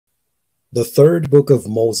The third book of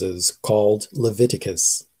Moses, called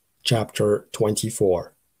Leviticus, chapter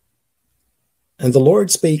 24. And the Lord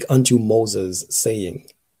spake unto Moses, saying,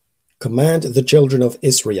 Command the children of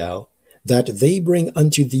Israel that they bring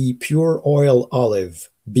unto thee pure oil olive,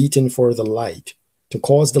 beaten for the light, to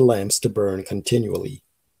cause the lamps to burn continually.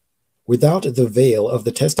 Without the veil of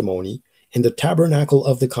the testimony, in the tabernacle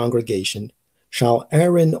of the congregation, shall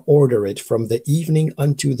Aaron order it from the evening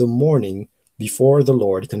unto the morning before the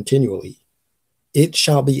Lord continually. It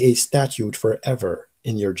shall be a statute forever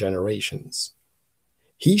in your generations.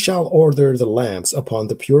 He shall order the lamps upon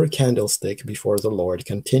the pure candlestick before the Lord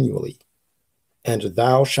continually. And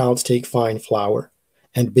thou shalt take fine flour,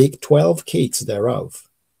 and bake 12 cakes thereof.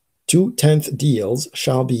 2/10 deals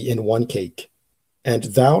shall be in one cake. And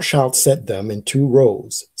thou shalt set them in 2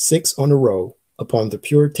 rows, 6 on a row, upon the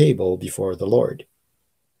pure table before the Lord.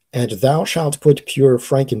 And thou shalt put pure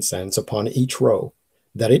frankincense upon each row,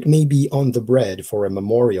 that it may be on the bread for a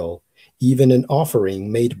memorial, even an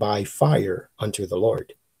offering made by fire unto the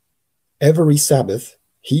Lord. Every Sabbath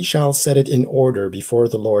he shall set it in order before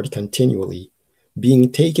the Lord continually,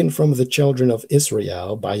 being taken from the children of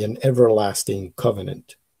Israel by an everlasting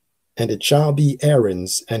covenant. And it shall be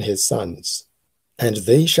Aaron's and his sons, and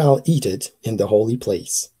they shall eat it in the holy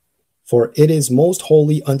place. For it is most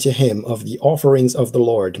holy unto him of the offerings of the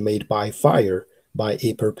Lord made by fire, by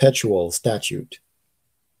a perpetual statute.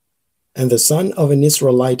 And the son of an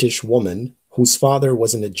Israelitish woman, whose father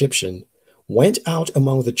was an Egyptian, went out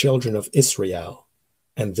among the children of Israel.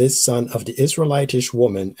 And this son of the Israelitish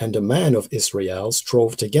woman and a man of Israel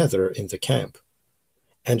strove together in the camp.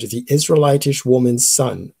 And the Israelitish woman's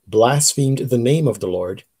son blasphemed the name of the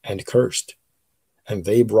Lord, and cursed. And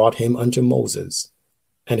they brought him unto Moses.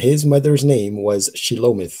 And his mother's name was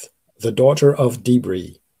Shelomith, the daughter of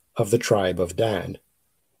Dibri, of the tribe of Dan.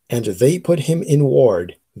 And they put him in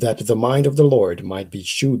ward, that the mind of the Lord might be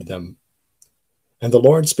shewed them. And the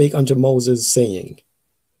Lord spake unto Moses, saying,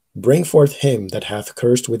 Bring forth him that hath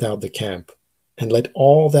cursed without the camp, and let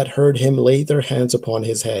all that heard him lay their hands upon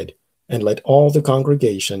his head, and let all the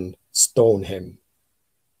congregation stone him.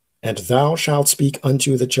 And thou shalt speak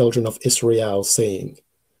unto the children of Israel, saying,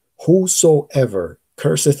 Whosoever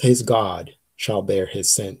curseth his God shall bear his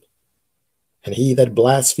sin. And he that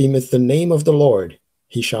blasphemeth the name of the Lord,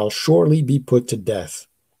 he shall surely be put to death,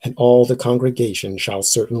 and all the congregation shall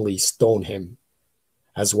certainly stone him.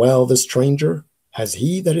 As well the stranger as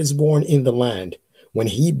he that is born in the land, when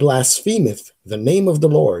he blasphemeth the name of the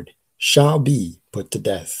Lord, shall be put to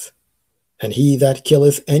death. And he that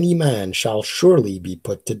killeth any man shall surely be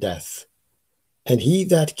put to death. And he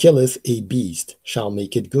that killeth a beast shall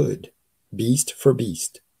make it good, beast for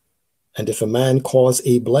beast. And if a man cause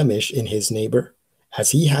a blemish in his neighbor,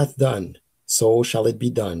 as he hath done, so shall it be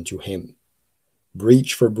done to him.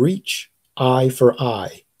 Breach for breach, eye for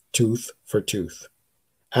eye, tooth for tooth.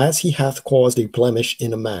 As he hath caused a blemish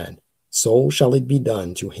in a man, so shall it be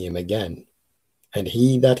done to him again. And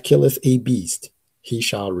he that killeth a beast, he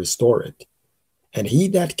shall restore it. And he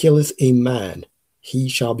that killeth a man, he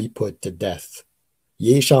shall be put to death.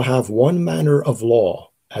 Ye shall have one manner of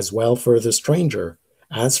law, as well for the stranger,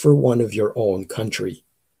 as for one of your own country.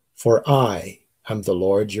 For I am the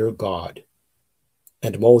Lord your God.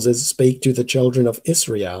 And Moses spake to the children of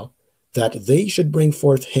Israel, that they should bring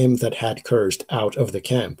forth him that had cursed out of the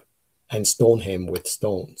camp, and stone him with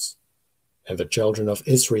stones. And the children of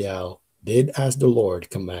Israel did as the Lord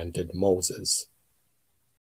commanded Moses.